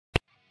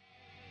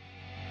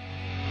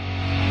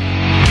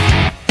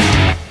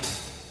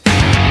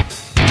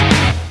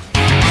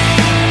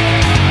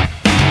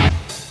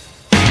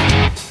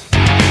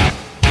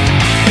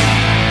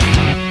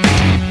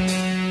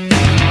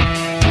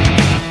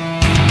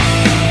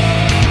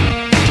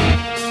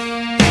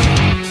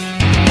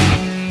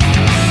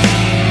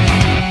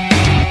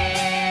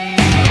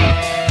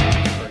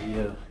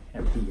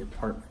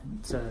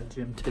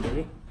gym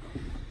today.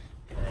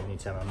 And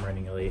anytime I'm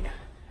running late,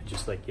 I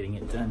just like getting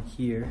it done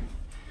here.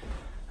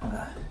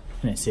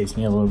 And it saves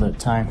me a little bit of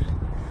time.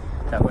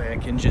 That way I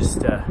can just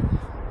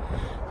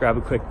grab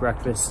a quick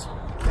breakfast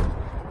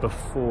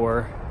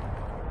before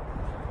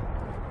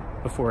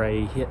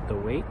I hit the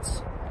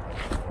weights.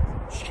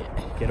 Shit,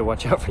 gotta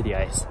watch out for the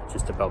ice.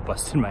 Just about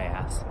busted my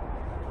ass.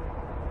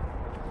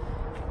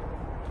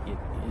 It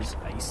is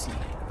icy.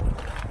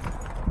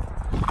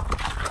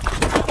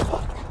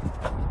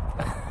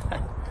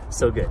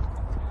 So good.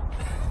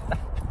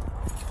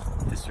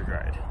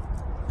 Disregard.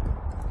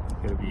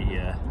 Gotta be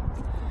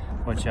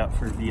watch out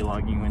for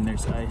vlogging when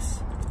there's ice.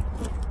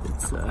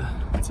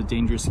 It's a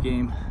dangerous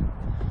game.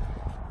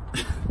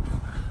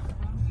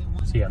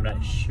 So yeah, I'm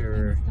not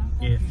sure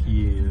if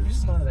you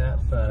saw that,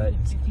 but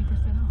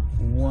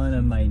one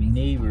of my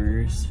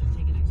neighbors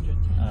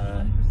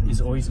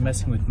is always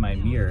messing with my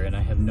mirror, and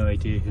I have no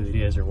idea who it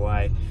is or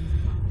why.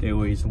 They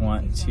always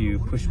want to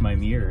push my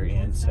mirror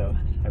in, so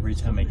every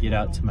time I get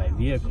out to my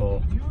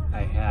vehicle,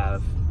 I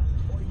have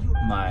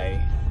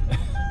my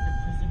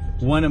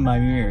one of my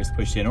mirrors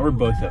pushed in, or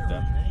both of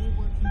them.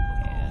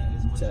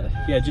 And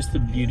yeah, just the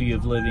beauty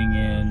of living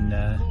in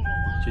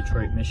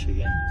Detroit,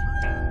 Michigan.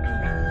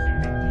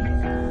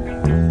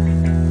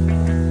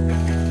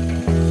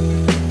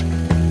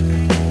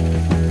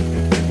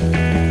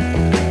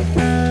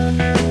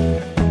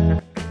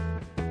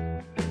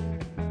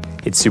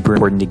 It's super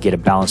important to get a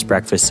balanced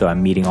breakfast, so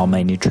I'm meeting all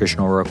my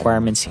nutritional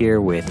requirements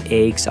here with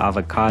eggs,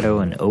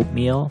 avocado, and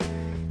oatmeal.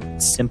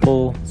 It's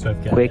simple,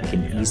 quick,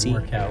 and easy.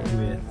 Workout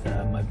with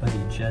my buddy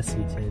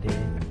Jesse today,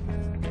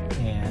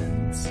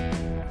 and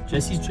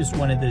Jesse's just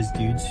one of those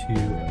dudes who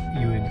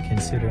you would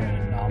consider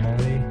an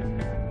anomaly.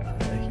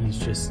 He's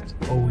just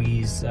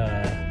always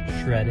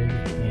shredded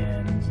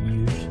and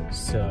huge,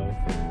 so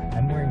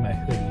I'm wearing my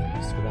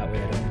hoodie so that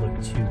way I don't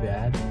look too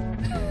bad.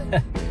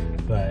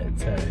 But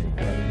yeah, we're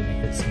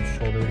gonna hit some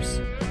shoulders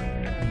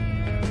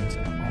and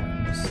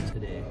arms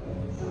today.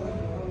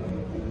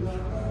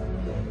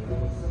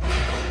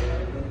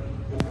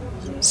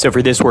 So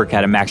for this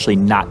workout, I'm actually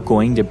not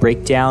going to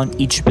break down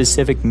each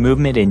specific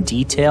movement in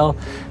detail.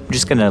 I'm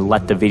just gonna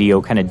let the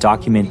video kind of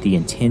document the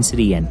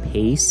intensity and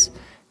pace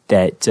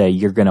that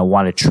you're gonna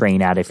wanna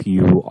train at if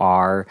you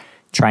are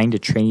trying to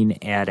train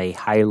at a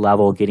high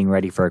level, getting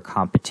ready for a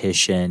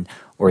competition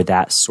or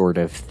that sort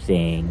of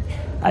thing.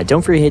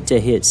 Don't forget to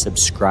hit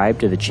subscribe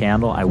to the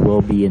channel. I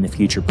will be in the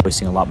future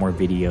posting a lot more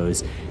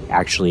videos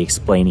actually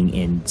explaining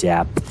in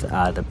depth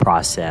the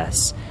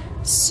process.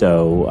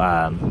 So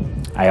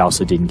I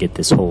also didn't get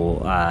this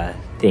whole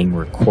thing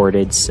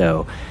recorded,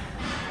 so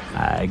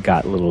I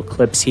got little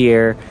clips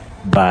here,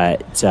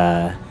 but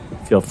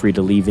feel free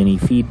to leave any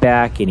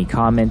feedback, any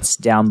comments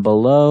down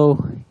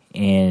below.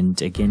 And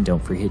again,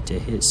 don't forget to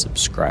hit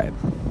subscribe.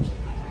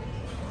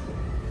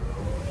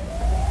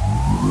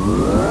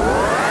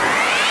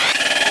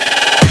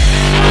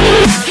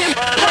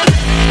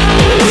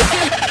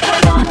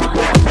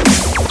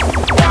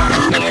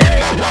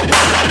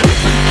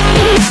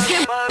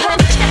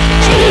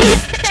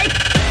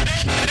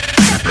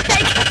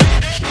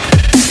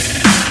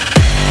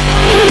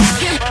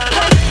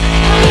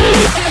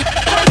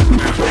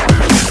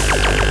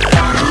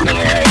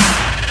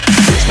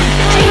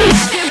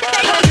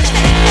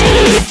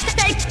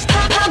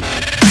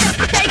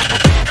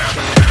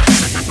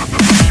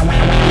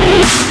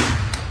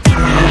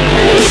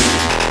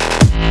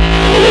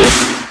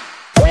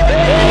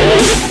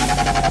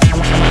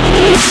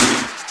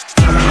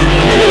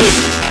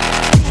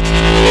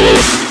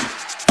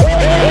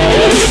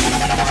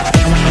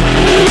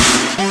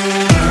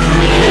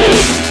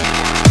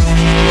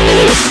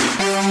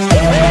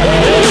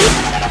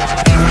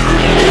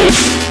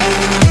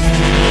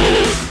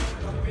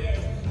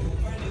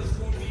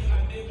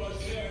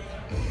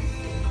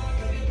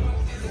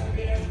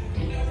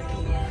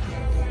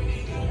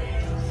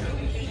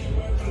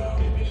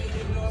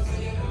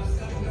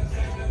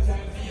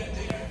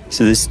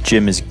 So this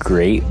gym is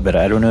great, but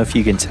I don't know if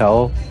you can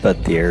tell,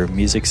 but their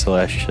music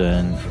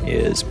selection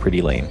is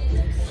pretty lame.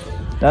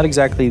 Not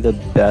exactly the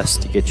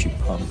best to get you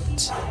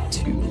pumped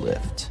to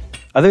lift.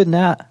 Other than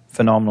that,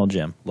 phenomenal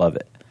gym. Love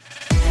it.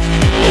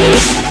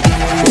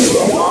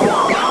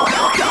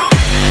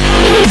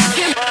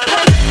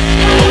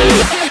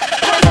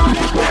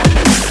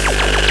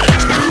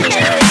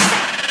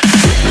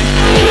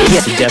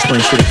 Yes, you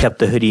definitely should have kept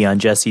the hoodie on.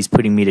 Jesse's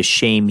putting me to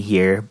shame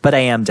here, but I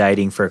am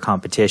dieting for a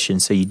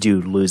competition, so you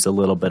do lose a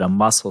little bit of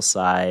muscle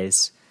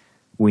size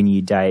when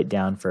you diet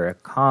down for a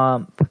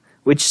comp,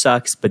 which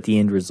sucks, but the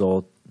end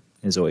result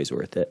is always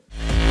worth it.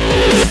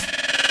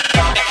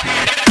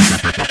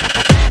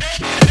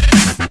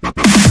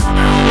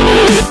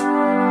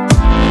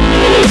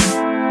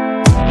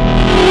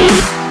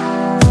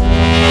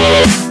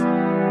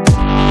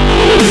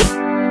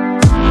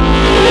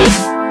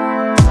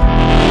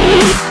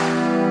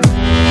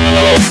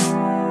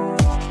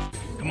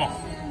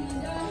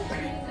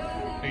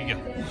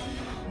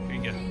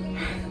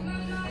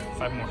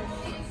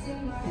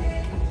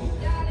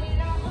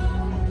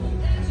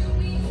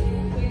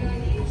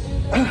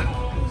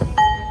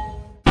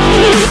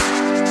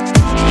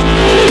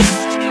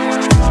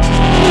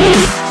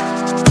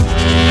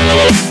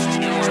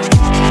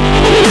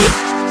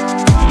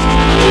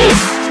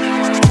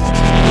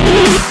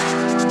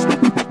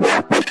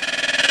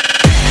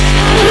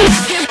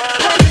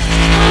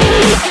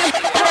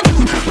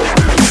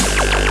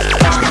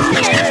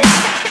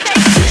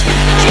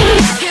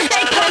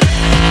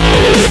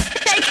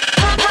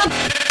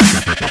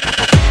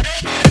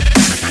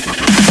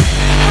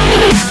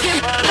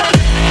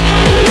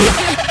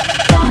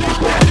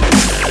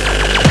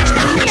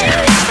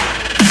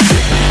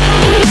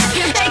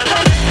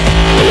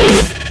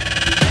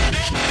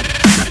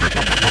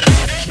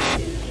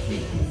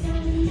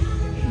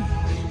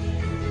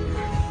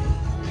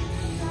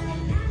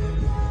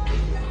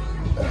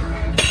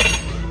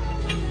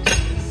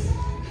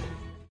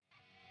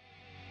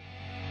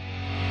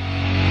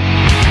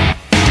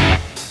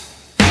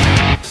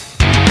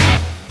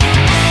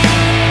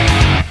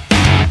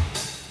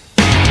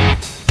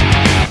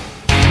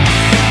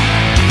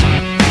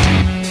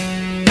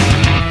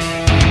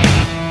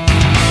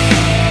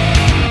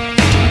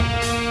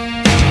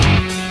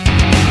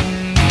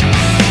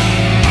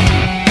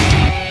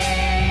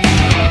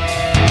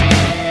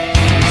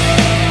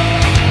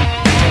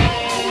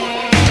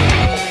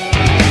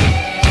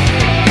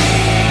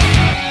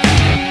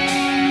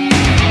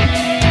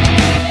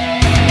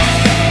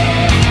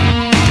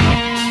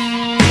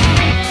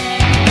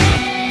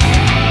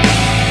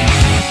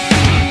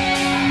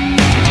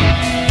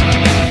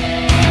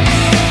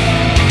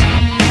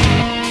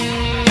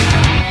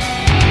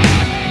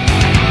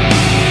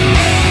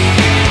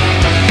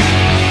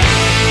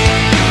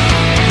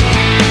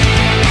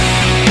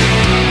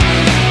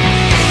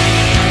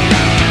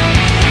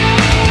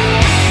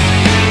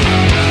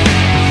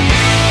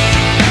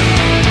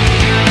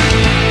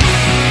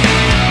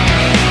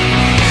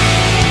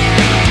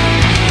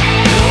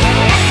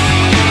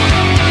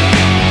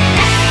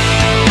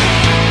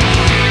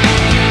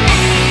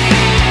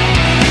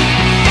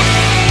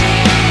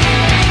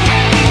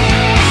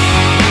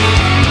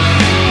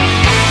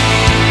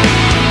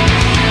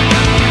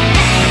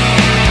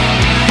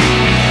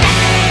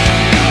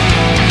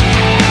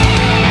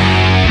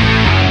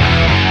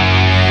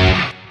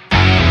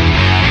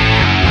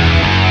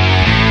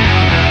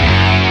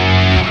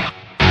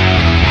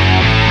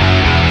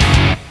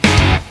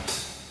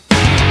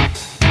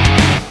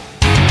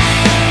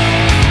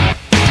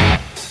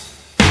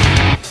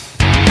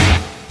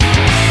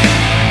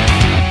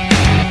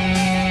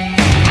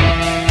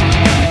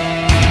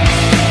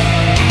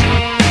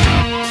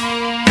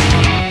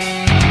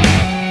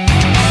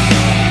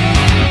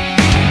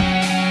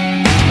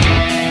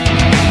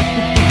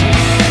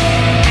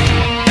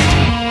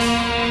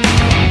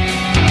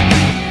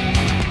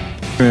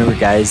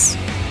 guys,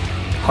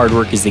 hard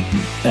work is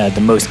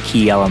the most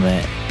key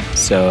element.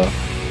 So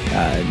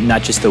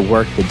not just the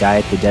work, the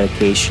diet, the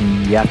dedication,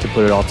 you have to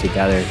put it all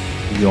together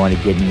if you want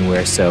to get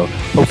anywhere. So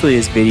hopefully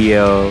this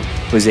video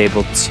was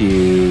able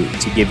to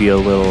give you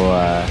a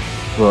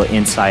little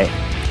insight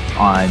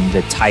on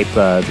the type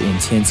of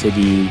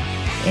intensity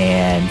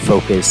and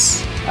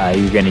focus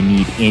you're going to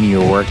need in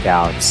your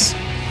workouts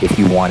if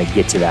you want to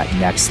get to that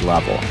next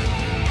level.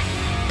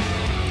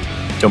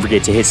 Don't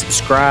forget to hit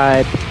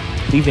subscribe,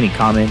 leave any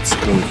comments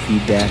or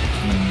feedback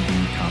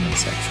in the comment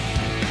section.